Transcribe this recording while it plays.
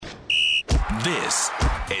This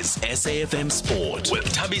is SAFM Sport with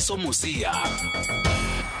Thabiso Musia.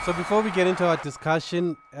 So before we get into our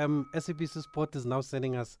discussion, SABC Sport is now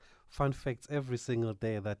sending us fun facts every single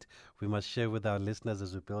day that we must share with our listeners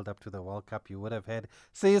as we build up to the World Cup. You would have had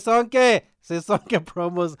Sisonke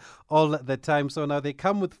promos all the time. So now they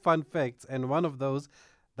come with fun facts, and one of those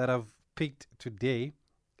that I've picked today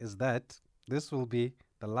is that this will be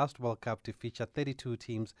the last World Cup to feature 32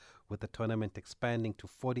 teams, with the tournament expanding to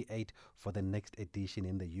 48 for the next edition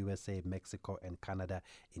in the USA, Mexico, and Canada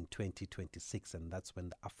in 2026. And that's when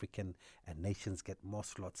the African nations get more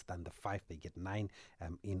slots than the 5. They get 9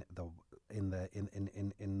 in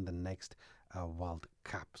the next World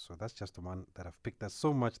Cup. So that's just the one that I've picked. There's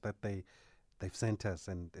so much that they've sent us,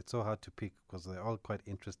 and it's so hard to pick because they're all quite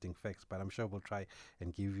interesting facts, but I'm sure we'll try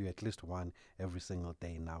and give you at least one every single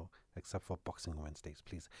day now, except for Boxing Wednesdays,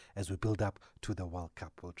 please. As we build up to the World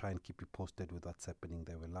Cup, we'll try and keep you posted with what's happening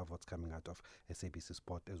there. We love what's coming out of SABC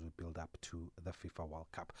Sport as we build up to the FIFA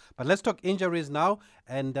World Cup. But let's talk injuries now,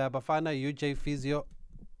 and Bafana UJ Physio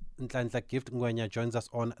Nhlanhla Gift Ngwenya joins us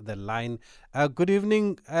on the line. Good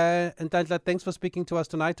evening, Nhlanhla. Thanks for speaking to us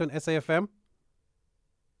tonight on SAFM.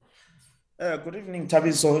 Good evening,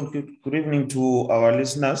 Thabiso. Good evening to our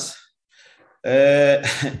listeners. A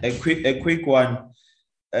quick one.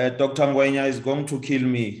 Dr. Ngwenya is going to kill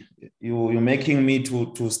me. You're making me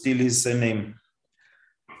to steal his surname.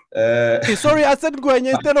 Sorry, I said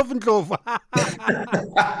Ngwenya instead of Ndlovu.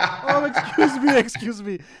 Oh,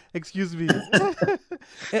 excuse me.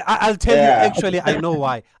 I'll tell you, actually, I know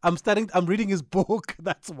why. I'm reading his book.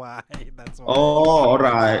 That's why. Oh, all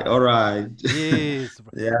right. Yes.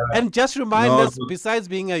 Yeah. And just remind us, besides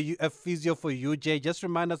being a physio for UJ, just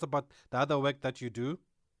remind us about the other work that you do.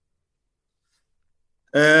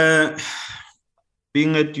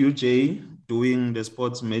 Being at UJ, doing the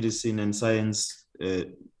sports medicine and science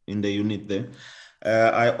in the unit there.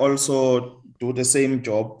 I also do the same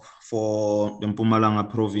job for the Mpumalanga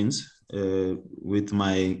province with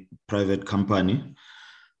my private company,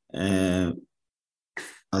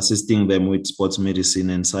 assisting them with sports medicine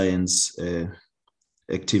and science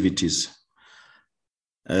activities.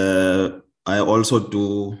 I also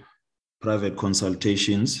do private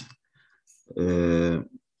consultations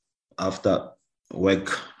after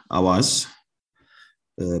work hours.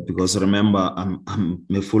 Because remember, I'm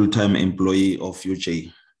a full-time employee of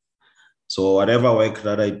UJ. So whatever work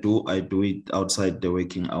that I do it outside the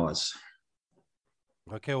working hours.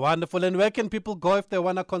 Okay, wonderful. And where can people go if they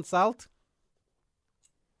want to consult?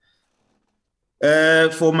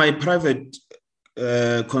 For my private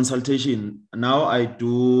consultation, now I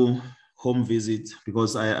do home visits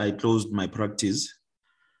because I closed my practice.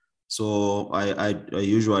 So I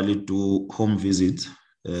usually do home visits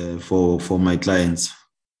for my clients.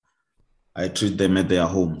 I treat them at their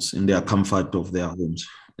homes, in their comfort of their homes.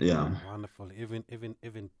 Yeah. Wonderful.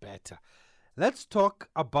 Even better. Let's talk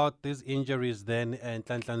about these injuries then, and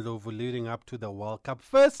Nhlanhla leading up to the World Cup.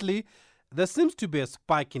 Firstly, there seems to be a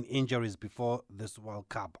spike in injuries before this World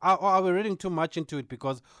Cup. Are we reading too much into it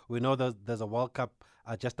because we know that there's a World Cup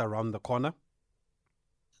just around the corner?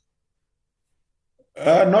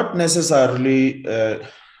 Not necessarily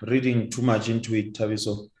reading too much into it,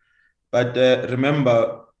 Thabiso. But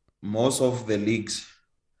remember, most of the leagues,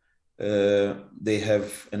 they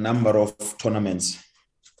have a number of tournaments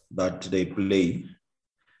that they play.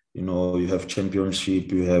 You know, you have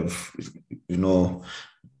championship, you have,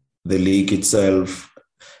 the league itself.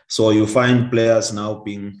 So you find players now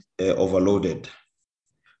being overloaded.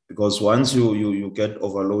 Because once you get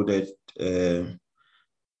overloaded, the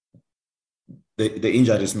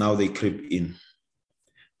injuries now, they creep in.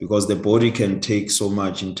 Because the body can take so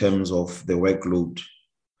much in terms of the workload.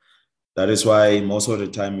 That is why most of the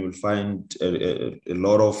time you'll find a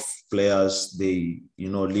lot of players, they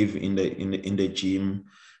live in the gym,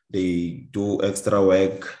 they do extra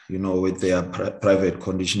work, with their private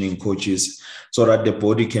conditioning coaches, so that the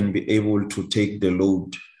body can be able to take the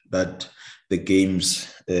load that the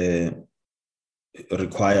games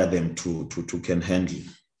require them to can handle.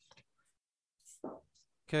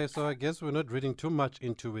 Okay, so I guess we're not reading too much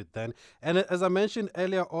into it then. And as I mentioned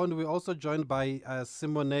earlier on, we're also joined by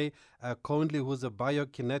Simone Conley, who's a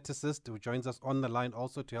biokineticist, who joins us on the line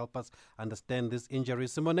also to help us understand this injury.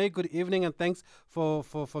 Simone, good evening, and thanks for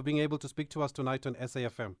being able to speak to us tonight on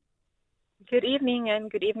SAFM. Good evening, and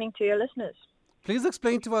good evening to your listeners. Please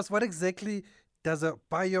explain to us, what exactly does a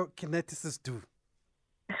biokineticist do?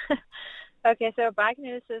 Okay, so a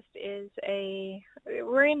biokineticist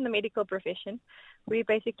we're in the medical profession. we're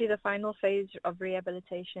basically the final phase of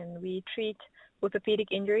rehabilitation. We treat orthopedic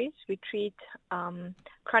injuries, we treat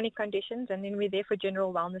chronic conditions, and then we're there for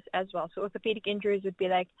general wellness as well. So orthopedic injuries would be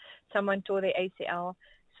like someone tore their ACL,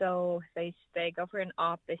 so they go for an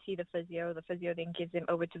op, they see the physio then gives them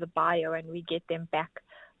over to the bio, and we get them back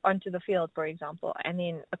onto the field, for example. And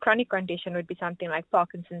then a chronic condition would be something like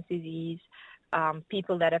Parkinson's disease,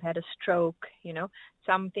 people that have had a stroke,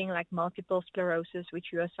 something like multiple sclerosis, which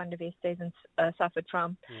US van der Westhuizen suffered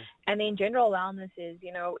from. And then general wellness is,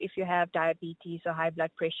 if you have diabetes or high blood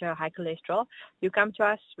pressure, high cholesterol, you come to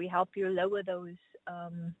us, we help you lower those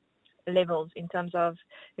levels in terms of,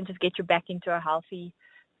 and just get you back into a healthy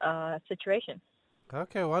situation.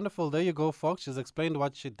 Okay, wonderful. There you go, folks. She's explained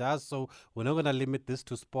what she does, so we're not going to limit this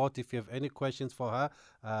to sport. If you have any questions for her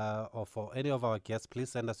or for any of our guests, please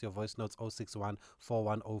send us your voice notes 061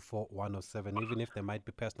 4104 107. Even if they might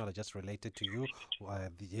be personal or just related to you,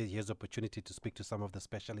 here's opportunity to speak to some of the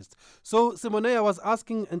specialists. So, Simone, I was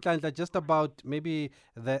asking Nhlanhla just about maybe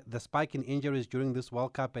the spike in injuries during this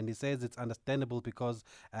World Cup, and he says it's understandable because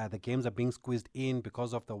the games are being squeezed in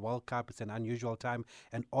because of the World Cup. It's an unusual time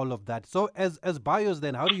and all of that. So, as bios,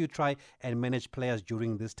 then how do you try and manage players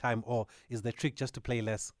during this time, or is the trick just to play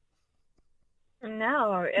less?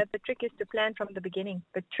 No, the trick is to plan from the beginning.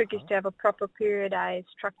 The trick is to have a proper periodized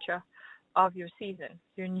structure of your season.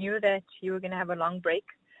 You knew that you were going to have a long break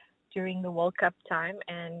during the World Cup time,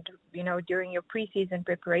 and during your preseason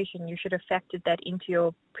preparation, you should have factored that into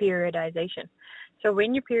your periodization. So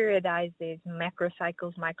when you periodize, there's macro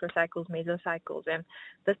cycles, microcycles, mesocycles, and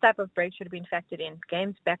this type of break should have been factored in.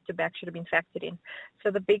 Games back-to-back should have been factored in.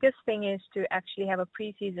 So the biggest thing is to actually have a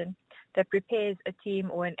preseason that prepares a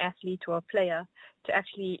team or an athlete or a player to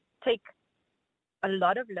actually take a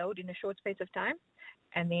lot of load in a short space of time,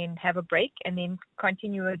 and then have a break, and then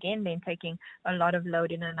continue again, then taking a lot of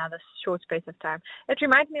load in another short space of time. It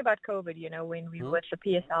reminds me about COVID, when we were with the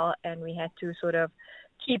PSL and we had to sort of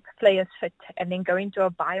keep players fit and then go into a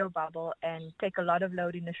bio bubble and take a lot of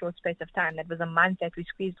load in a short space of time. That was a month that we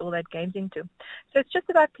squeezed all that games into. So it's just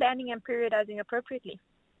about planning and periodizing appropriately.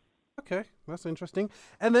 Okay, that's interesting.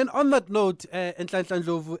 And then on that note, Nhlanhla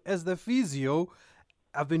Ndlovu, as the physio,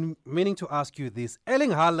 I've been meaning to ask you this.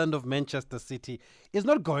 Erling Haaland of Manchester City is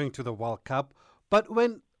not going to the World Cup, but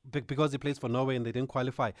because he plays for Norway and they didn't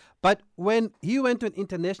qualify. But when he went on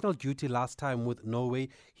international duty last time with Norway,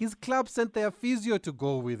 his club sent their physio to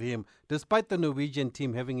go with him, despite the Norwegian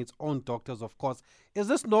team having its own doctors, of course. Is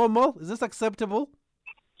this normal? Is this acceptable?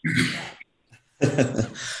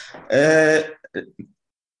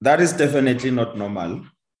 That is definitely not normal.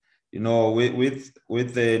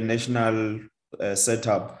 With the national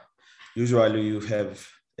setup, usually you have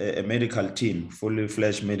a medical team, fully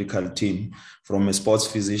fledged medical team, from a sports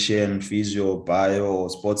physician, physio, bio,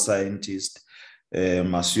 sports scientist,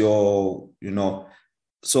 masseur,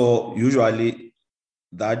 So usually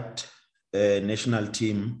that national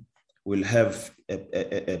team will have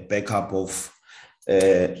a backup of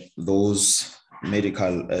those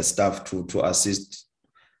medical staff to assist,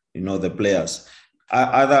 the players.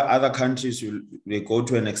 Other countries, they go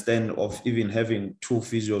to an extent of even having two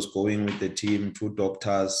physios going with the team, two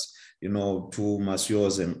doctors, two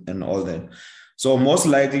masseurs and all that. So most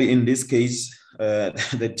likely in this case,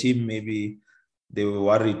 the team, maybe they were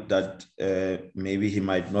worried that maybe he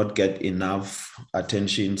might not get enough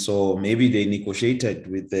attention. So maybe they negotiated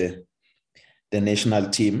with the national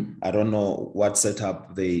team. I don't know what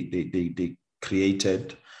setup they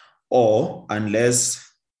created, or unless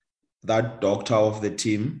that doctor of the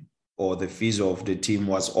team or the physio of the team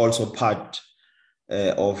was also part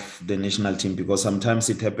of the national team, because sometimes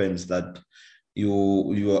it happens that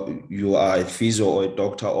you are a physio or a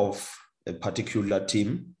doctor of a particular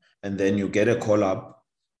team, and then you get a call up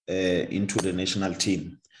into the national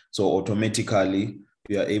team. So automatically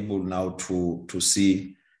you are able now to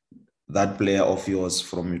see that player of yours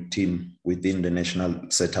from your team within the national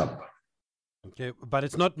setup. Okay, but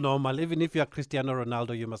it's not normal. Even if you are Cristiano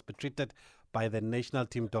Ronaldo, you must be treated by the national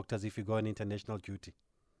team doctors if you go on international duty.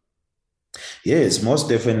 Yes, most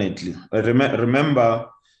definitely. Remember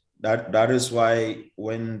that is why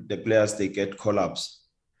when the players, they get call-ups,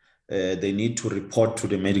 they need to report to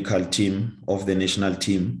the medical team of the national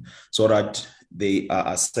team so that they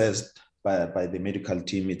are assessed by the medical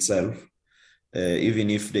team itself.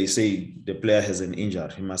 Even if they say the player has an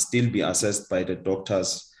injury, he must still be assessed by the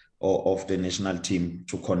doctors of the national team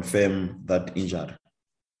to confirm that injury.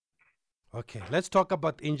 Okay, let's talk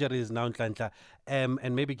about injuries now, Nhlanhla,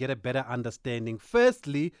 and maybe get a better understanding.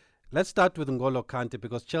 Firstly, let's start with N'Golo Kante,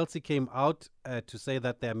 because Chelsea came out to say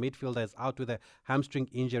that their midfielder is out with a hamstring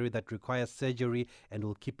injury that requires surgery and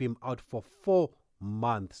will keep him out for 4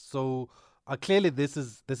 months. So clearly this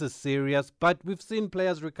is serious, but we've seen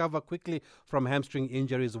players recover quickly from hamstring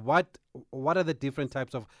injuries. What are the different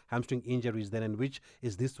types of hamstring injuries then, and which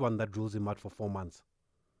is this one that rules him out for 4 months?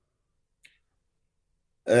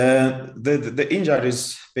 The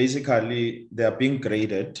injuries, basically, they are being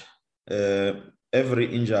graded.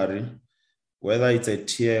 Every injury, whether it's a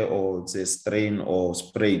tear or it's a strain or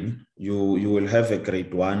sprain, you will have a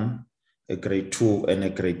grade 1, a grade 2, and a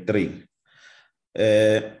grade 3.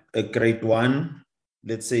 A grade 1,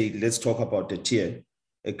 let's talk about the tear.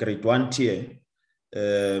 A grade 1 tear,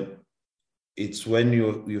 it's when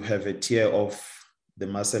you have a tear of the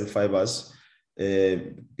muscle fibers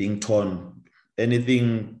being torn,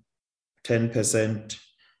 anything 10%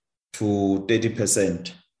 to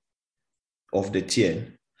 30% of the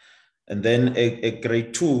tear. And then a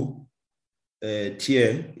grade 2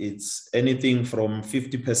 tear, it's anything from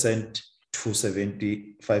 50% to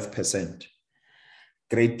 75%.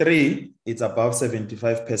 Grade 3, it's above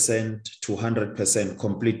 75% to 100%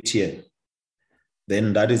 complete tear.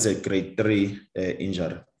 Then that is a grade 3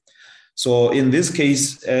 injury. So in this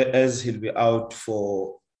case, as he'll be out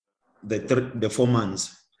for the 4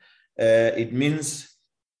 months, it means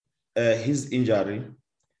his injury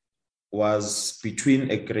was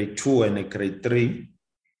between a grade 2 and a grade 3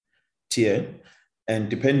 tear. And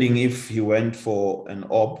depending if he went for an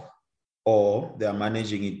op or they are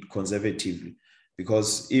managing it conservatively.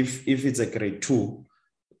 Because if it's a grade 2,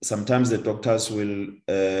 sometimes the doctors will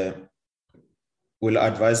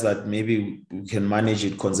advise that maybe we can manage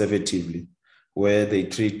it conservatively, where they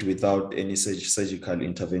treat without any surgical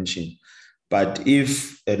intervention. But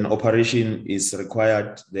if an operation is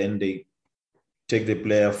required, then they take the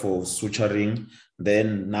player for suturing.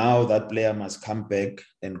 Then now that player must come back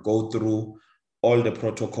and go through all the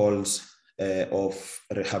protocols of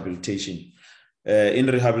rehabilitation. In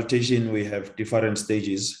rehabilitation, we have different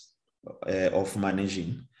stages of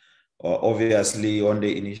managing. Obviously, around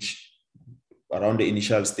the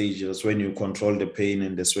initial stages, when you control the pain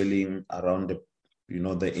and the swelling around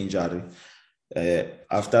the injury.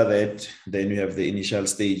 After that, then you have the initial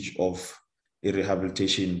stage of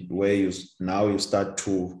rehabilitation, where you start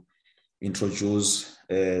to introduce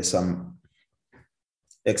some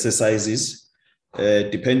exercises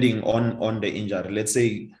depending on the injury. Let's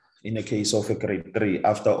say in a case of a grade 3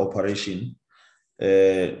 after operation,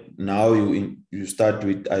 now you start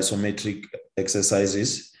with isometric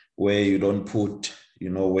exercises where you don't put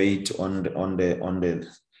weight on the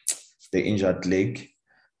injured leg,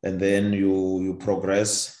 and then you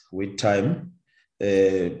progress with time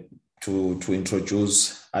to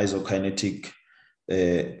introduce isokinetic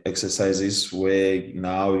exercises where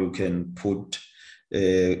now you can put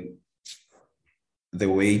the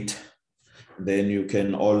weight. Then you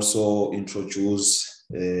can also introduce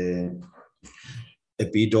a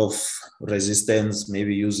bit of resistance,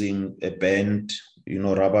 maybe using a band,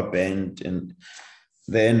 rubber band. And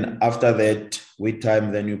then after that, with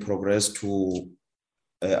time, then you progress to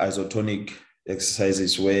isotonic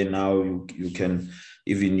exercises where now you can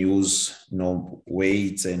even use,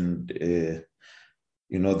 weights and,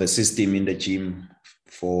 the system in the gym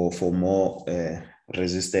for more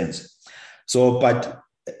resistance. So, but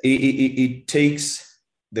it takes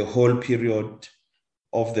the whole period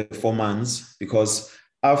of the 4 months, because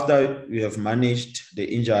after you have managed the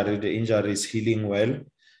injury is healing well.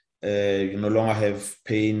 You no longer have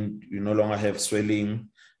pain, you no longer have swelling.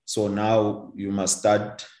 So now you must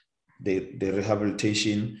start the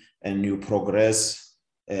rehabilitation, and you progress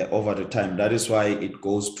over the time. That is why it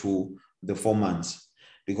goes to the 4 months,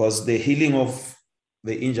 because the healing of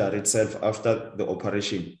the injury itself after the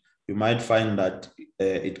operation, you might find that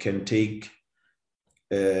it can take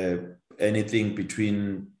anything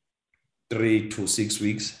between 3 to 6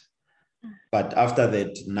 weeks. But after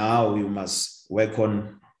that, now you must work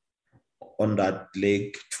on that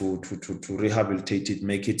leg to rehabilitate it,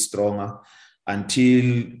 make it stronger, until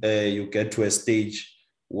you get to a stage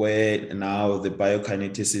where now the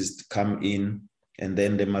biokineticists come in, and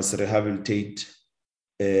then they must rehabilitate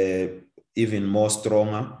even more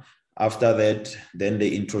stronger. After that, then they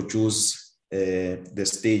introduce the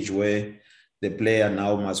stage where the player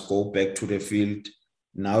now must go back to the field.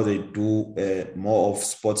 Now they do more of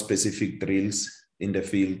sport-specific drills in the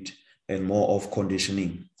field and more of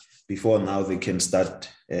conditioning before now they can start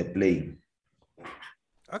playing.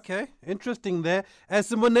 Okay, interesting there.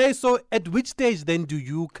 Simone, so at which stage then do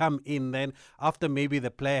you come in then, after maybe the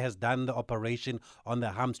player has done the operation on the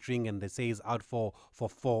hamstring and they say he's out for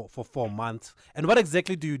 4 months? And what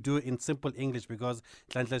exactly do you do in simple English? Because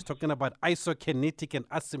Nhlanhla is talking about isokinetic and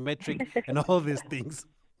asymmetric and all these things.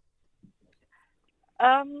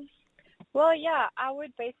 Well, yeah, I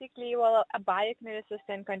would basically, a biokineticist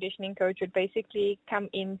and conditioning coach would basically come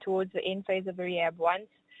in towards the end phase of the rehab once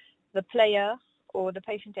the player or the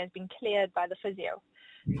patient has been cleared by the physio.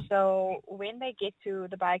 So when they get to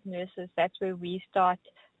the biokineticist, that's where we start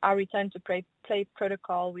our return to play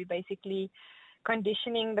protocol. We basically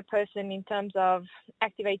conditioning the person in terms of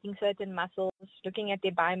activating certain muscles, looking at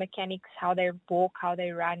their biomechanics, how they walk, how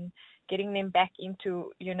they run, getting them back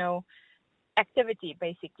into, activity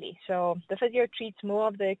basically. So the physio treats more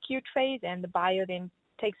of the acute phase and the bio then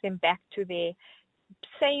takes them back to their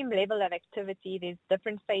same level of activity. There's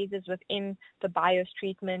different phases within the BIOS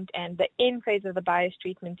treatment, and the end phase of the BIOS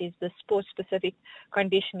treatment is the sport-specific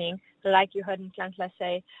conditioning. Like you heard Nhlanhla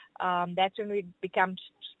say, that's when we become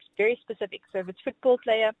very specific. So if it's football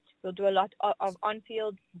player, we'll do a lot of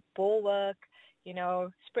on-field ball work,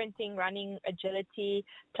 sprinting, running, agility,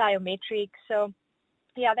 plyometrics. So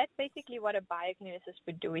yeah, that's basically what a biokineticist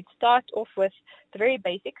would do. It starts off with the very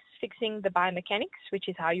basics, fixing the biomechanics, which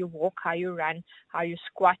is how you walk, how you run, how you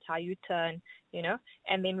squat, how you turn,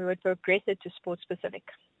 and then we would progress it to sport specific.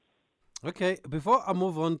 Okay, before I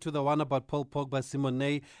move on to the one about Paul Pogba,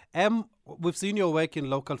 Simone, we've seen your work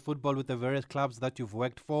in local football with the various clubs that you've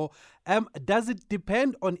worked for. Does it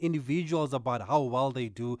depend on individuals about how well they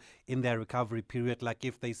do in their recovery period? Like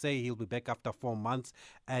if they say he'll be back after 4 months,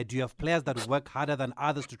 do you have players that work harder than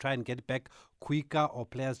others to try and get back quicker, or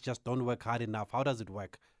players just don't work hard enough? How does it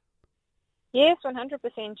work? Yes,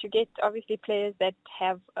 100%. You get obviously players that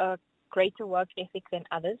have a greater work ethic than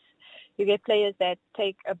others. You get players that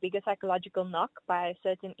take a bigger psychological knock by a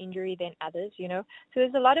certain injury than others, So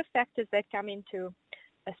there's a lot of factors that come into,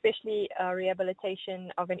 especially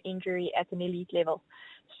rehabilitation of an injury at an elite level.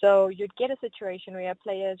 So you'd get a situation where a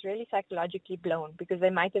player is really psychologically blown because they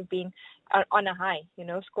might have been on a high,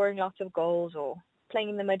 scoring lots of goals or playing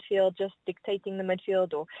in the midfield, just dictating the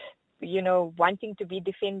midfield, or wanting to be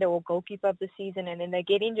defender or goalkeeper of the season, and then they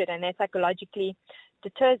get injured and that psychologically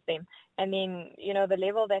deters them. And then, the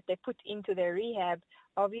level that they put into their rehab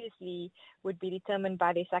obviously would be determined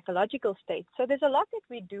by their psychological state. So there's a lot that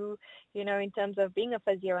we do, in terms of being a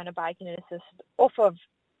physio and a biokineticist off of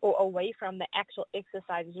or away from the actual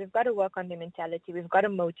exercises. We've got to work on their mentality. We've got to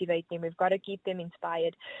motivate them. We've got to keep them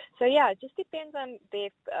inspired. So yeah, it just depends on their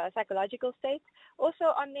psychological state. Also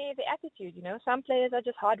on their attitude, Some players are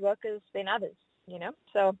just hard workers than others,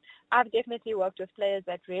 So I've definitely worked with players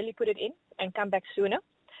that really put it in and come back sooner.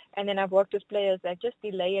 And then I've worked with players that just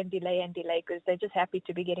delay because they're just happy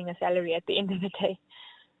to be getting a salary at the end of the day.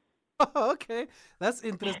 Okay, that's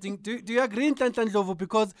interesting. Do you agree, Nhlanhla,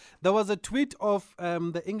 because there was a tweet of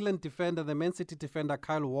the England defender, the Man City defender,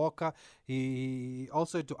 Kyle Walker. He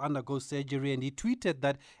also had to undergo surgery, and he tweeted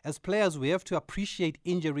that as players, we have to appreciate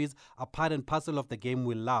injuries are part and parcel of the game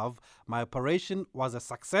we love. My operation was a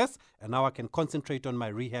success, and now I can concentrate on my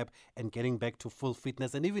rehab and getting back to full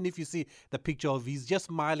fitness. And even if you see the picture of he's just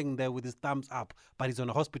smiling there with his thumbs up, but he's on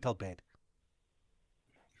a hospital bed.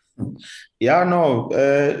 Yeah, no,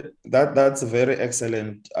 that's a very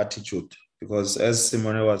excellent attitude, because as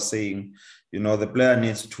Simone was saying, the player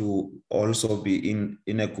needs to also be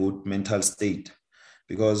in a good mental state,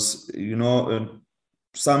 because,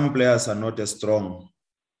 some players are not as strong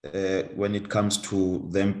when it comes to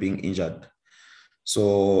them being injured.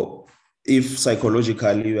 So if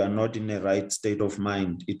psychologically you are not in the right state of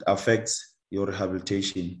mind, it affects your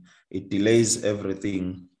rehabilitation. It delays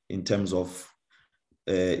everything in terms of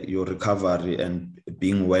your recovery and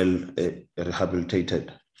being well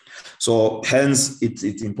rehabilitated. So hence it's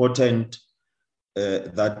important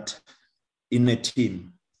that in a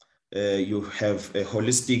team you have a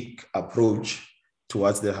holistic approach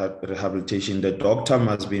towards the rehabilitation. The doctor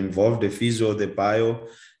must be involved, the physio, the bio,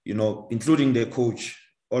 including the coach.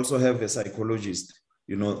 Also have a psychologist,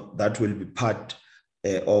 that will be part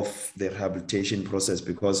of the rehabilitation process,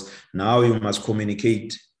 because now you must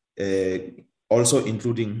communicate, also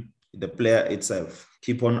including the player itself.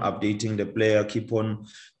 Keep on updating the player, keep on,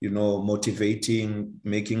 motivating,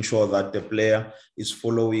 making sure that the player is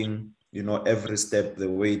following, every step the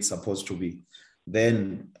way it's supposed to be.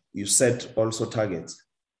 Then you set also targets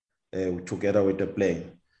together with the player,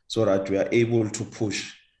 so that we are able to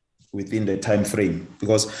push within the time frame.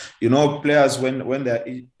 Because, players, when they're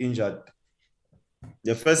injured,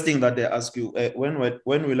 the first thing that they ask you, when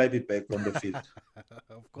will I be back on the field?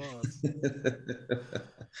 Of course.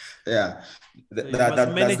 Yeah. So that's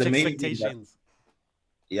the main expectations. Thing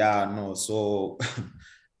yeah, no. So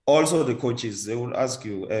also the coaches, they will ask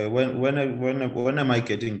you, when am I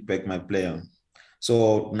getting back my player?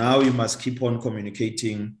 So now you must keep on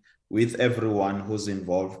communicating with everyone who's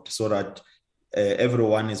involved, so that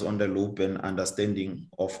everyone is on the loop and understanding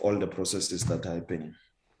of all the processes that are happening.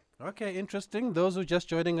 Okay, interesting. Those who just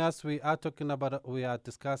joining us, we are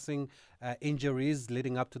discussing injuries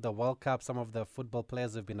leading up to the World Cup. Some of the football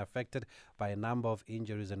players have been affected by a number of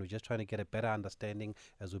injuries, and we're just trying to get a better understanding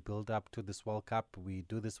as we build up to this World Cup. We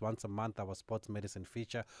do this once a month, our sports medicine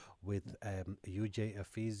feature with UJ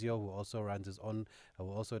Physio, who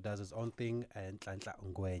also does his own thing, and Nhlanhla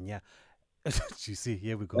Ngwenya. You see,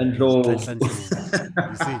 here we go. And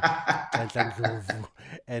You see,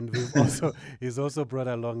 and he's also brought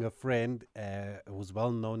along a friend who's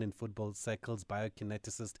well known in football circles,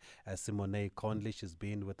 biokineticist Simone Conley. She's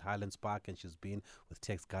been with Highlands Park and she's been with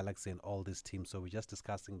Tex Galaxy and all these teams. So we're just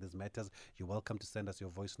discussing these matters. You're welcome to send us your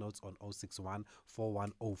voice notes on 061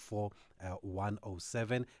 4104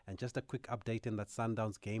 107. And just a quick update in that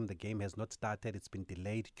Sundowns game. The game has not started. It's been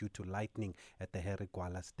delayed due to lightning at the Harry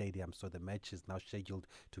Gwala Stadium. So the match is now scheduled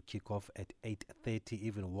to kick off at 8:30.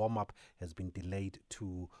 Even warm-up has been delayed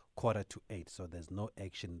to 7:45. So there's no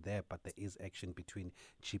action there, but there is action between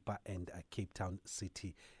Chippa and Cape Town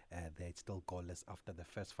City. They're still goalless after the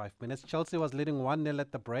first 5 minutes. Chelsea was leading 1-0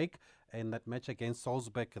 at the break in that match against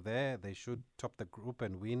Salzburg there. They should top the group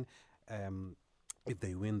and win. If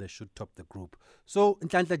they win, they should top the group. So,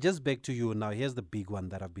 Nhlanhla, just back to you now. Here's the big one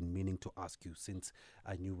that I've been meaning to ask you since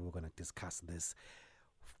I knew we were going to discuss this.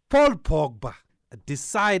 Paul Pogba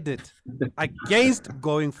decided against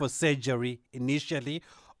going for surgery initially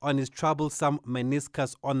on his troublesome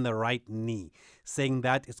meniscus on the right knee, saying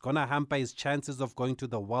that it's going to hamper his chances of going to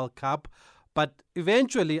the World Cup. But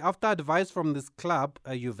eventually, after advice from this club,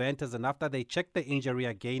 Juventus, and after they checked the injury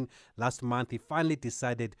again last month, he finally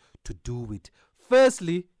decided to do it.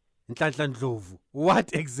 Firstly, Nhlanhla Ndlovu,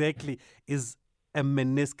 what exactly is a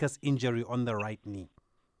meniscus injury on the right knee?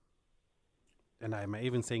 And am I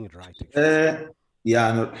even saying it right?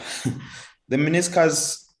 No. The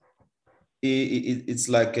meniscus, it's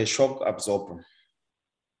like a shock absorber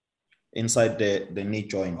inside the knee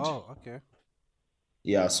joint. Oh, okay.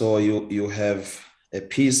 Yeah, so you have a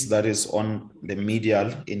piece that is on the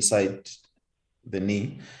medial inside the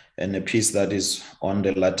knee and a piece that is on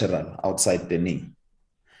the lateral outside the knee.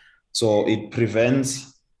 So it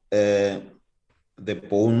prevents the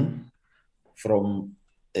bone from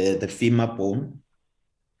the femur bone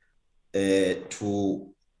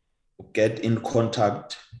to get in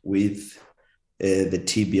contact with the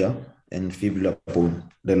tibia and fibula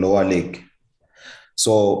bone, the lower leg.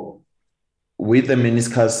 So with the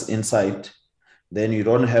meniscus inside, then you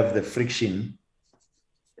don't have the friction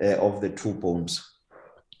of the two bones.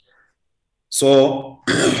 So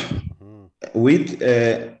with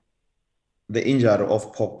the injury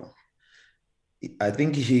of Pogba, I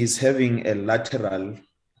think he is having a lateral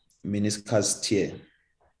meniscus tear.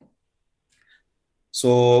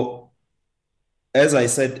 So as I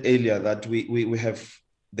said earlier, that we have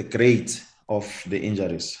the grade of the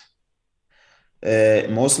injuries.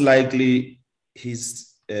 Most likely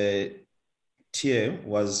his tear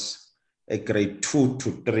was a grade 2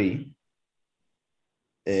 to 3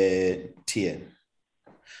 tear.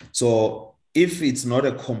 So if it's not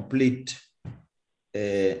a complete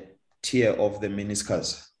tear of the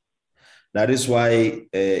meniscus, that is why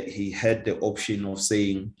he had the option of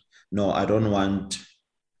saying, no, I don't want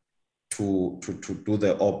to do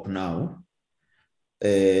the op now.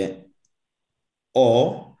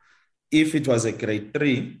 Or if it was a grade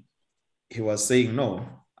 3, he was saying, no,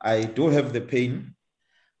 I do have the pain,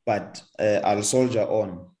 but I'll soldier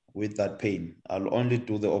on with that pain. I'll only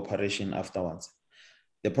do the operation afterwards.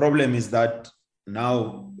 The problem is that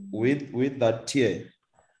now with that tear,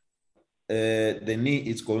 the knee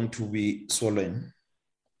is going to be swollen.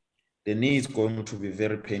 The knee is going to be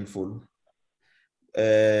very painful.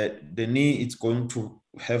 The knee is going to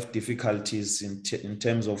have difficulties in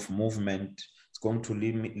terms of movement. It's going to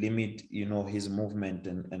limit his movement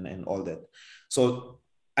and all that. So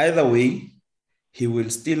either way, he will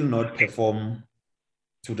still not perform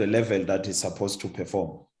to the level that he's supposed to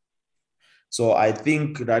perform. So I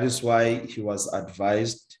think that is why he was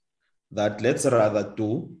advised that let's rather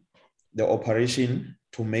do the operation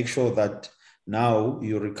to make sure that now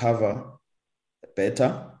you recover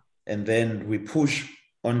better, and then we push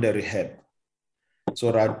on the rehab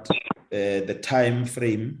so that the time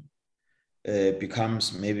frame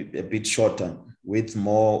becomes maybe a bit shorter with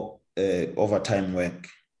more overtime work.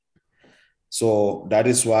 So that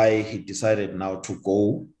is why he decided now to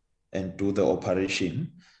go and do the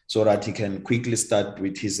operation so that he can quickly start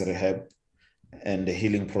with his rehab and the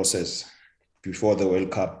healing process before the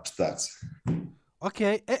World Cup starts.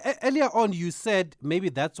 Okay, earlier on you said maybe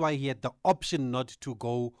that's why he had the option not to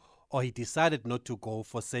go or he decided not to go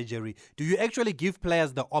for surgery, do you actually give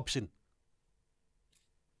players the option?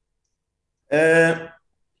 As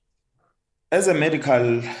a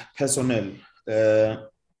medical personnel,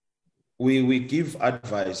 we give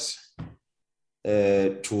advice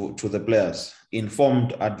to the players,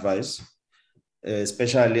 informed advice,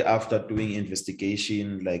 especially after doing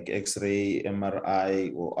investigation like X-ray,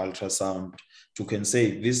 MRI, or ultrasound, to can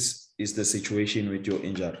say this is the situation with your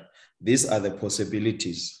injury. These are the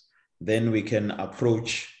possibilities. Then we can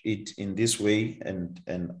approach it in this way and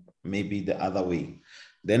maybe the other way.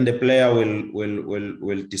 Then the player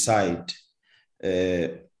will decide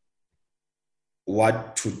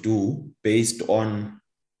what to do based on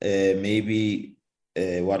maybe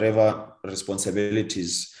whatever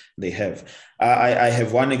responsibilities they have. I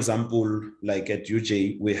have one example, like at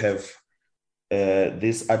UJ, we have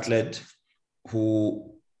this athlete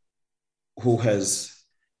who has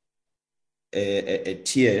a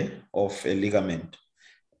tear of a ligament.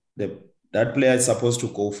 That player is supposed to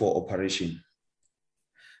go for operation.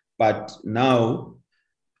 But now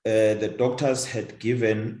the doctors had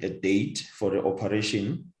given a date for the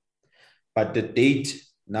operation, but the date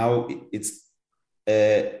now it's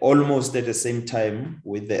almost at the same time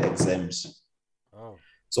with the exams. Oh.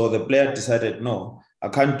 So the player decided, no, I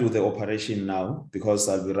can't do the operation now because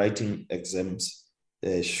I'll be writing exams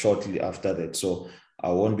shortly after that. So I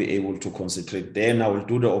won't be able to concentrate. Then I will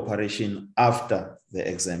do the operation after the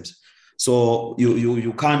exams. So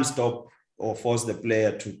you can't stop or force the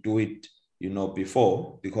player to do it,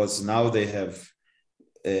 before, because now they have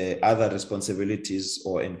other responsibilities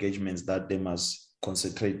or engagements that they must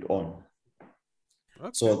concentrate on. Okay.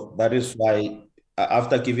 So that is why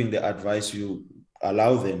after giving the advice, you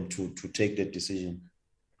allow them to take the decision.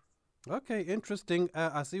 Okay, interesting.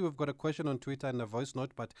 I see we've got a question on Twitter and a voice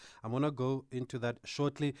note, but I'm going to go into that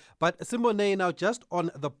shortly. But Simone, now just on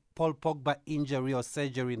the Paul Pogba injury or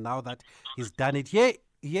surgery, now that he's done it,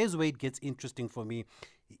 here's where it gets interesting for me.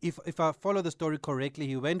 If I follow the story correctly,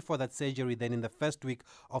 he went for that surgery then in the first week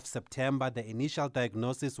of September. The initial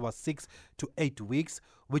diagnosis was 6 to 8 weeks,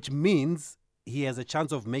 which means he has a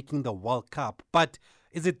chance of making the World Cup. But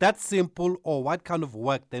is it that simple, or what kind of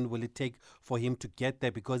work then will it take for him to get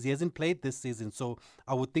there? Because he hasn't played this season, so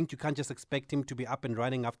I would think you can't just expect him to be up and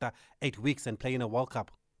running after 8 weeks and play in a World Cup.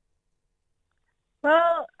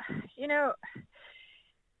 Well,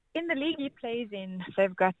 in the league he plays in,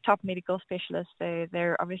 they've got top medical specialists.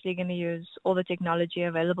 They're obviously going to use all the technology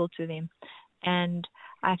available to them. And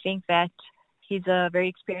I think that he's a very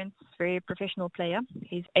experienced, very professional player.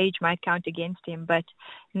 His age might count against him, but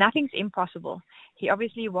nothing's impossible. He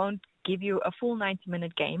obviously won't give you a full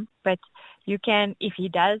 90-minute game, but you can, if he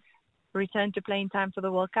does return to playing time for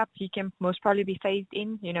the World Cup, he can most probably be phased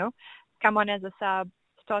in, come on as a sub,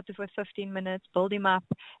 start off with 15 minutes, build him up,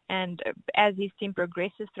 and as his team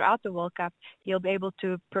progresses throughout the World Cup, he'll be able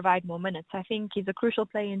to provide more minutes. I think he's a crucial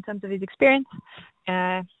player in terms of his experience,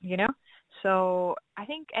 So I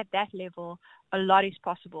think at that level, a lot is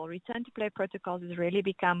possible. Return to play protocols has really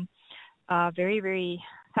become very, very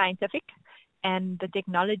scientific, and the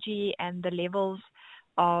technology and the levels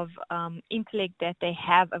of intellect that they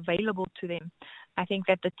have available to them, I think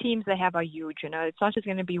that the teams they have are huge. It's not just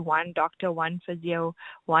going to be one doctor, one physio,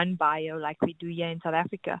 one bio like we do here in South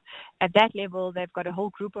Africa. At that level, they've got a whole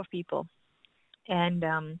group of people. And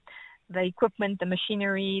the equipment, the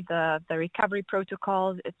machinery, the recovery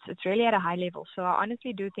protocols, it's really at a high level. So I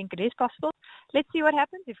honestly do think it is possible. Let's see what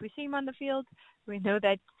happens. If we see him on the field, we know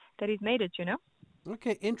that he's made it,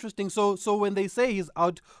 Okay, interesting. So when they say he's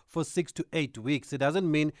out for 6 to 8 weeks, it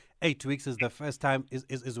doesn't mean 8 weeks is the first time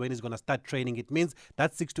is when he's going to start training. It means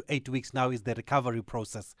that 6 to 8 weeks now is the recovery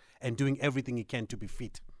process and doing everything he can to be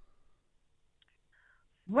fit.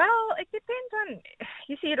 Well, it depends on,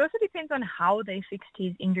 it also depends on how they fixed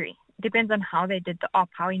his injury. It depends on how they did the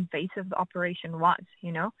how invasive the operation was,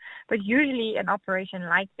 But usually an operation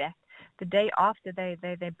like that, the day after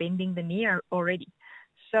they're bending the knee already.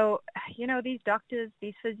 So, these doctors,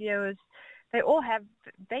 these physios,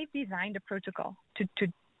 they've designed a protocol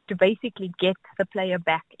to basically get the player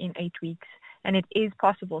back in 8 weeks. And it is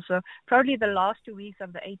possible. So probably the last 2 weeks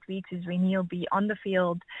of the 8 weeks is when he'll be on the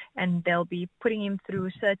field and they'll be putting him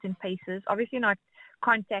through certain paces. Obviously not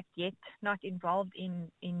contact yet, not involved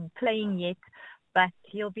in playing yet, but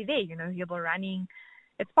he'll be there, he'll be running.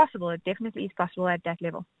 It's possible. It definitely is possible at that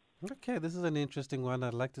level. Okay, this is an interesting one.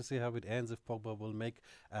 I'd like to see how it ends if Pogba will make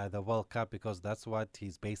the World Cup, because that's what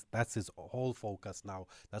he's based. That's his whole focus now.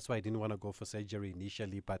 That's why he didn't want to go for surgery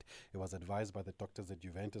initially, but it was advised by the doctors at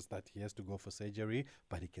Juventus that he has to go for surgery,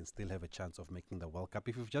 but he can still have a chance of making the World Cup.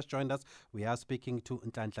 If you've just joined us, we are speaking to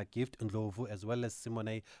Ntantla Gift Ndlovu as well as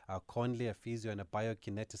Simone Conley, a physio and a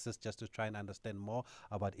biokineticist, just to try and understand more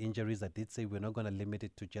about injuries. I did say we're not going to limit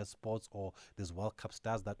it to just sports or these World Cup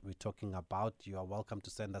stars that we're talking about. You are welcome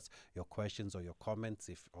to send us your questions or your comments.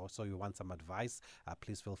 If also you want some advice,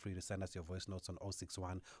 please feel free to send us your voice notes on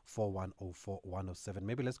 061 4104 107.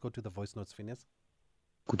 Maybe let's go to the voice notes, Phineas.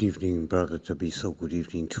 Good evening, Brother Tabiso. Good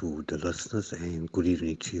evening to the listeners and good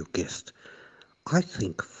evening to your guest. I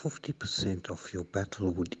think 50% of your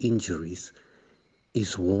battle with injuries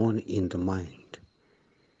is won in the mind,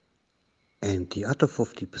 and the other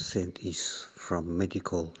 50% is from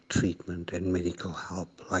medical treatment and medical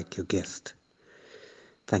help, like your guest.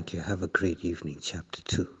 Thank you. Have a great evening, Chapter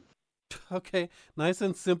 2. Okay, nice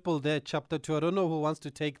and simple there, Chapter 2. I don't know who wants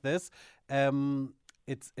to take this. Is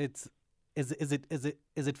it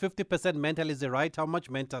 50% mental? Is it right? How much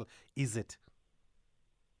mental is it?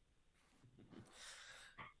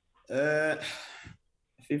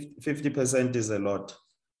 50% is a lot.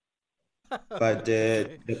 But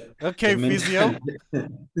okay, physio.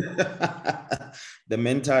 The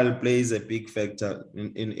mental plays a big factor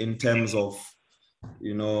in terms of,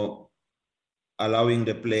 allowing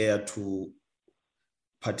the player to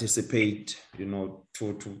participate,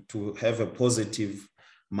 to have a positive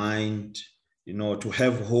mind, to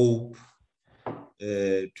have hope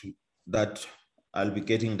that I'll be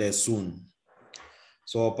getting there soon.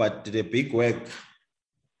 So, but the big work,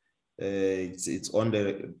 it's on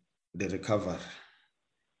the recovery.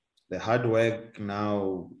 The hard work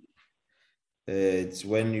now, it's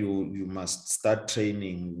when you must start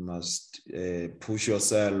training, you must push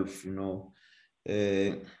yourself,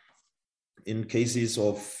 in cases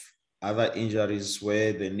of other injuries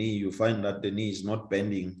where the knee, you find that the knee is not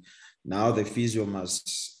bending. Now the physio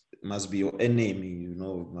must be your enemy,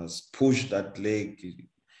 must push that leg.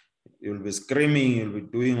 You'll be screaming, you'll be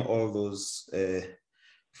doing all those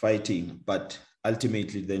fighting, but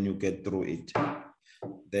ultimately then you get through it.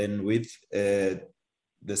 Then with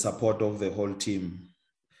the support of the whole team,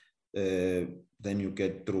 then you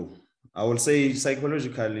get through. I will say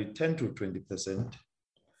psychologically 10 to 20%.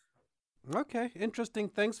 Okay, interesting.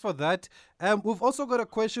 Thanks for that. We've also got a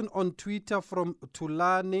question on Twitter from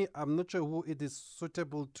Tulani. I'm not sure who it is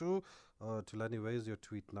suitable to. Tulani, where is your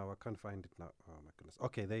tweet now? I can't find it now. Oh my goodness.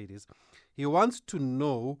 Okay, there it is. He wants to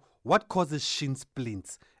know what causes shin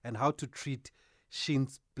splints and how to treat shin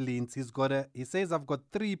splints. He says, I've got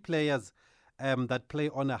 3 players that play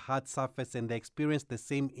on a hard surface and they experience the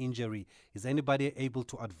same injury. Is anybody able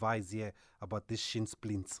to advise here about these shin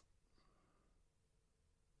splints?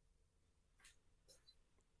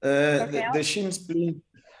 The shin splint.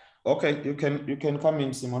 Okay, you can come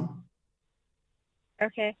in, Simon.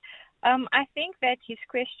 Okay. I think that his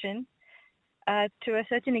question, to a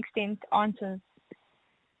certain extent, answers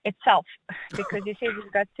itself because he says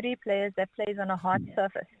he's got 3 players that plays on a hard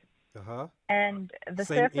surface. And the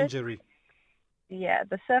same surface, injury. Yeah,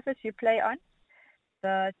 the surface you play on,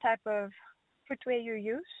 the type of footwear you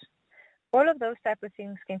use, all of those type of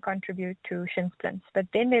things can contribute to shin splints. But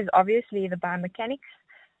then there's obviously the biomechanics.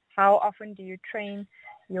 How often do you train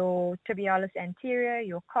your tibialis anterior,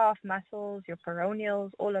 your calf muscles, your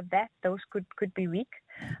peroneals, all of that? Those could be weak.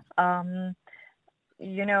 I'm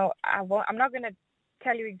not going to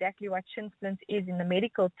tell you exactly what shin splints is in the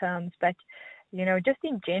medical terms, but, just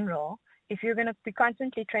in general, if you're going to be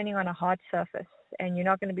constantly training on a hard surface and you're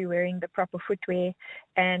not going to be wearing the proper footwear,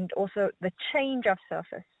 and also the change of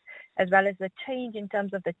surface, as well as the change in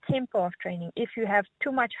terms of the tempo of training. If you have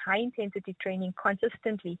too much high-intensity training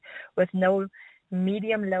consistently with no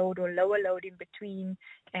medium load or lower load in between,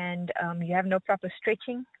 and you have no proper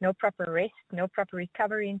stretching, no proper rest, no proper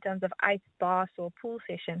recovery in terms of ice baths or pool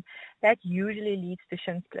session, that usually leads to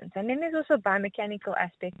shin splints. And then there's also biomechanical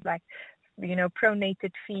aspects like,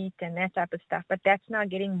 pronated feet and that type of stuff, but that's now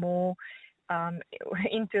getting more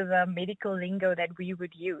into the medical lingo that we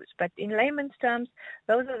would use. But in layman's terms,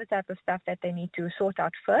 those are the type of stuff that they need to sort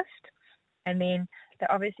out first. And then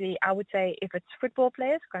obviously, I would say if it's football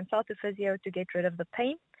players, consult a physio to get rid of the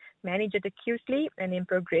pain, manage it acutely, and then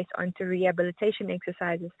progress onto rehabilitation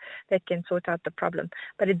exercises that can sort out the problem.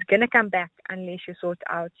 But it's going to come back unless you sort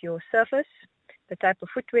out your surface, the type of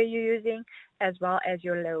footwear you're using, as well as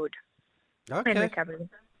your load and recovery.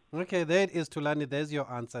 Okay, there it is, Tulani. There's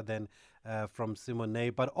your answer then from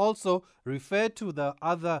Simone. But also refer to the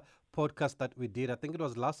other podcast that we did, I think it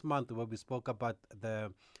was last month, where we spoke about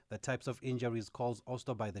the types of injuries caused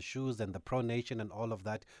also by the shoes and the pronation and all of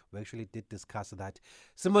that. We actually did discuss that.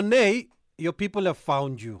 Simone, your people have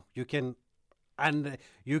found you. You can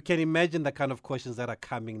imagine the kind of questions that are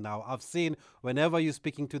coming now. I've seen whenever you're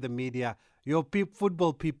speaking to the media, your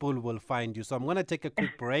football people will find you. So I'm going to take a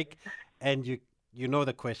quick break, and you know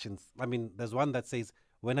the questions. I mean, there's one that says,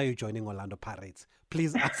 when are you joining Orlando Pirates?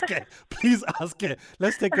 Please ask it. Please ask it.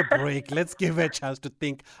 Let's take a break. Let's give her a chance to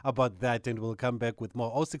think about that, and we'll come back with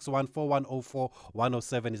more. 061 4104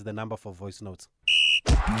 107 is the number for voice notes.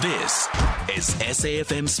 This is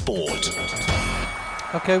SAFM Sport.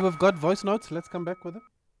 Okay, we've got voice notes. Let's come back with them.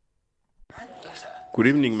 Good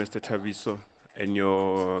evening, Mr. Taviso, and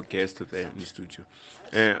your guest there in the studio.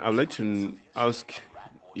 I'd like to ask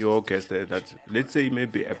your guest there that, let's say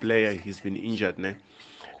maybe a player, he's been injured,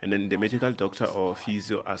 and then the medical doctor or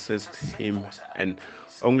physio assessed him, and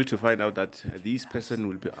only to find out that this person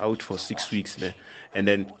will be out for 6 weeks, and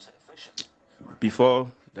then before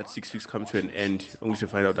that 6 weeks come to an end, only to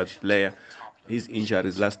find out that player, his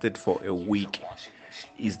injuries lasted for a week.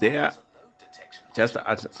 Is there just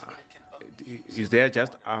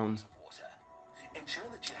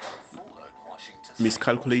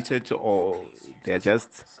miscalculated, or they're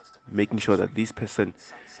just making sure that this person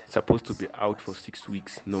is supposed to be out for 6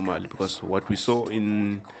 weeks normally? Because what we saw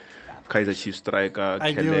in Kaizer Chiefs striker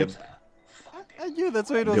Caleb, I knew that's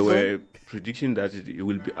where it was they going. were predicting that he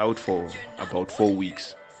will be out for about 4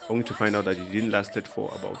 weeks, only to find out that he didn't last it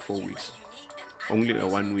for about 4 weeks. Only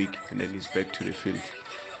 1 week, and then he's back to the field.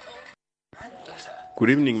 Good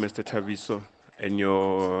evening, Mr. Taviso, and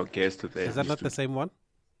your guest there. Is that not the same one?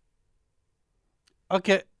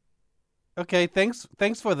 Okay, thanks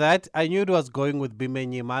for that. I knew it was going with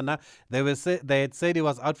Bimenyimana. They had said he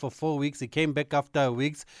was out for 4 weeks. He came back after a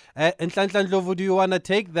week. Nhlanhla Ndlovu, do you want to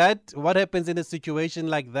take that? What happens in a situation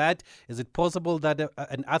like that? Is it possible that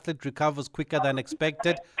an athlete recovers quicker than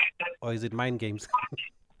expected, or is it mind games?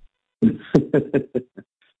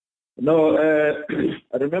 No,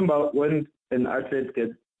 I remember when an athlete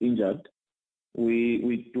gets injured,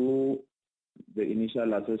 we do the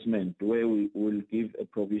initial assessment where we will give a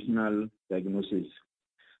provisional diagnosis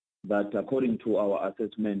that according to our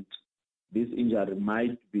assessment, this injury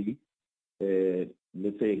might be,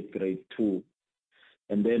 let's say, grade 2.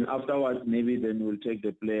 And then afterwards, maybe then we'll take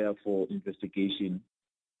the player for investigation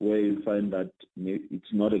where you find that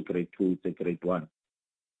it's not a grade 2, it's a grade 1.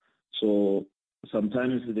 So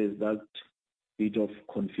sometimes there's that bit of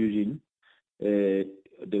confusion, the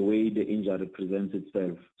way the injury presents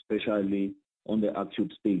itself, especially on the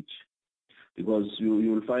acute stage. Because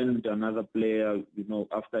you'll find another player,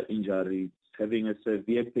 after injury, having a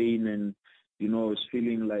severe pain and, is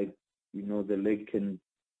feeling like, the leg can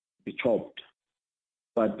be chopped.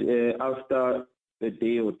 But after a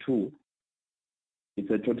day or two, it's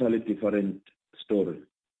a totally different story.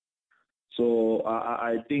 So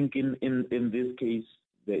I think in this case,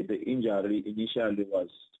 the injury initially was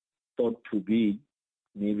thought to be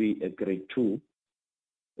maybe a grade 2,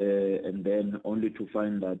 and then only to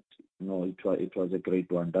find that no, it was a grade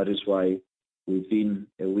 1. That is why within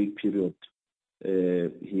a week period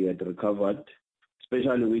he had recovered,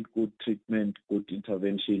 especially with good treatment, good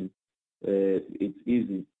intervention. It's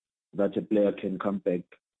easy that a player can come back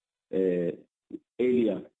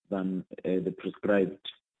earlier than the prescribed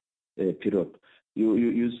period.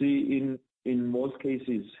 You see in most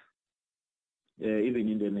cases, even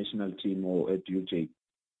in the national team or at UJ,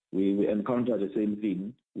 we encounter the same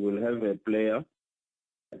thing. We'll have a player,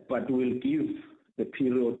 but we'll give the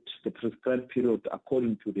period, the prescribed period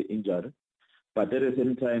according to the injury. But at the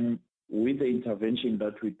same time, with the intervention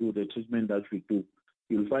that we do, the treatment that we do,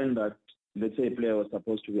 you'll find that, let's say a player was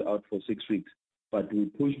supposed to be out for 6 weeks, but we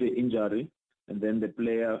push the injury, and then the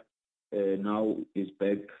player now is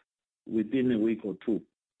back within a week or 2.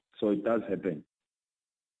 So it does happen.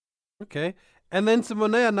 Okay. And then,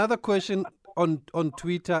 Simone, another question on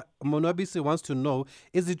Twitter. Monobisi wants to know,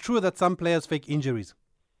 is it true that some players fake injuries?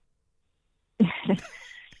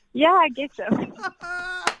 Yeah, I guess so.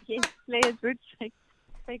 Yes, players would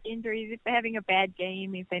fake injuries if they're having a bad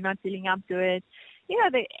game, if they're not feeling up to it.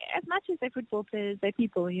 As much as they're football players, they're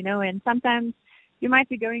people, and sometimes you might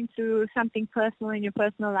be going through something personal in your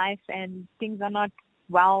personal life and things are not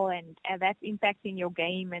well and that's impacting your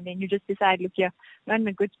game, and then you just decide, look, you're not in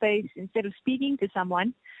a good space. Instead of speaking to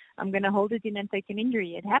someone, I'm going to hold it in and take an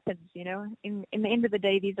injury. It happens, In the end of the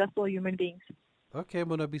day, these are still human beings. Okay,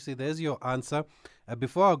 Monobisi, there's your answer.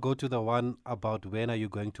 Before I go to the one about when are you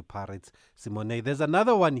going to Pirates, Simone, there's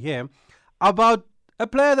another one here about a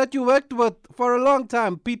player that you worked with for a long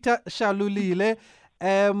time, Peter Shalulile.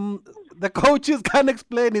 The coaches can't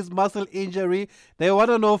explain his muscle injury. They want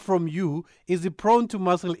to know from you, is he prone to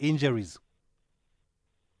muscle injuries?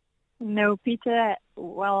 No, Peter.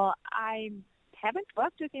 Well, I haven't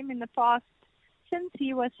worked with him in the past since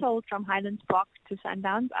he was sold from Highlands Park to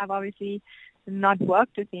Sundowns. I've obviously not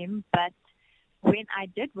worked with him, but when I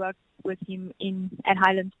did work with him at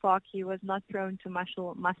Highlands Park, he was not prone to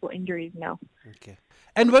muscle injuries, no. Okay.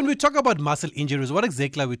 And when we talk about muscle injuries, what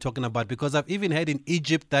exactly are we talking about? Because I've even heard in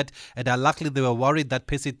Egypt that luckily they were worried that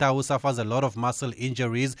Percy Tau suffers a lot of muscle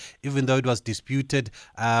injuries, even though it was disputed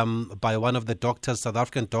by one of the doctors, South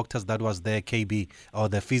African doctors that was their KB, or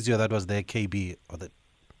the physio that was their KB. Or the...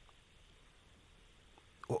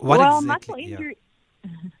 What well, exactly? Muscle injury...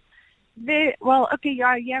 Yeah.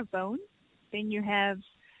 You have bones. Then you have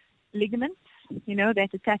ligaments, that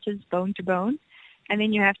attaches bone to bone. And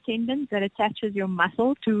then you have tendons that attaches your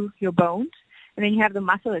muscle to your bones. And then you have the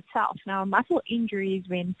muscle itself. Now, a muscle injury is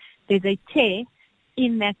when there's a tear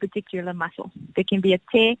in that particular muscle. There can be a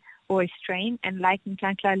tear or a strain. And like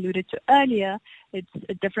Nhlanhla alluded to earlier, it's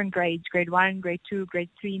a different grades, grade 1, grade 2, grade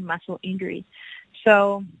 3 muscle injury.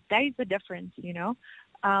 So that is the difference,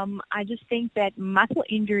 I just think that muscle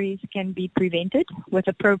injuries can be prevented with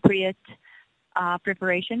appropriate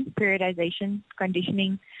preparation, periodization,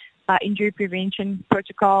 conditioning, injury prevention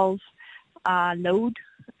protocols, load,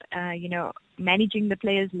 managing the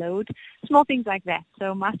player's load, small things like that.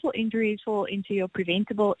 So muscle injuries fall into your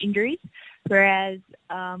preventable injuries, whereas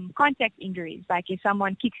contact injuries, like if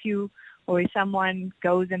someone kicks you or if someone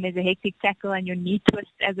goes and there's a hectic tackle and your knee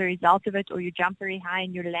twists as a result of it, or you jump very high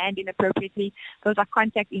and you land inappropriately, those are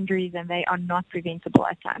contact injuries and they are not preventable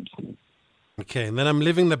at times. Okay, and then I'm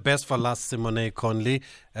leaving the best for last, Simone Conley.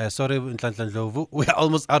 Sorry, Nhlanhla Ndlovu, we're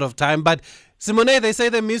almost out of time. But Simone, they say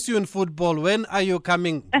they miss you in football. When are you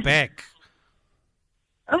coming back?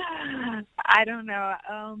 I don't know.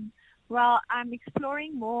 Well, I'm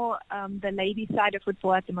exploring more the ladies' side of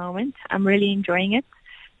football at the moment. I'm really enjoying it.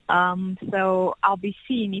 So I'll be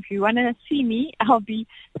seen. If you want to see me, I'll be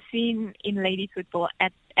seen in ladies' football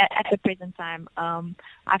at the present time.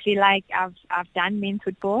 I feel like I've done men's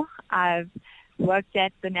football. I've worked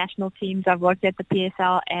at the national teams. I've worked at the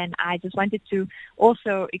PSL, and I just wanted to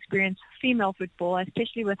also experience female football,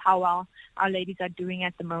 especially with how well our ladies are doing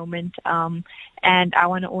at the moment. And I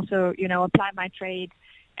want to also, apply my trade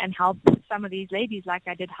and help some of these ladies like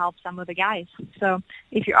I did help some of the guys. So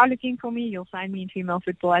if you are looking for me, you'll find me in female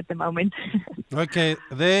football at the moment. Okay,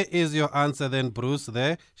 there is your answer then, Bruce,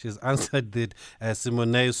 there. She's answered it,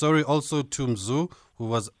 Simone. Sorry also to Mzu, who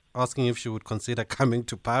was asking if she would consider coming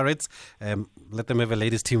to Pirates. Let them have a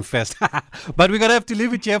ladies team first. But we're going to have to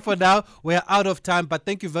leave it here for now. We're out of time. But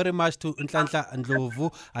thank you very much to Nhlanhla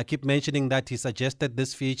Ndlovu. I keep mentioning that he suggested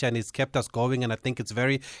this feature and it's kept us going. And I think it's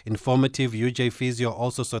very informative. UJ Physio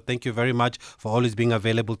also. So thank you very much for always being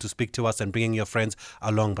available to speak to us and bringing your friends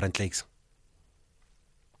along, Brent Lakes.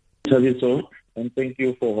 So, and thank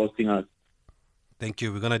you for hosting us. Thank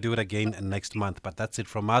you. We're going to do it again next month. But that's it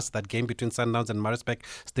from us. That game between Sundowns and Maritzburg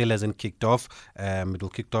still hasn't kicked off. It will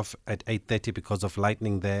kick off at 8:30 because of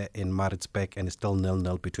lightning there in Maritzburg, and it's still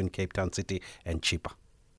 0-0 between Cape Town City and Chippa.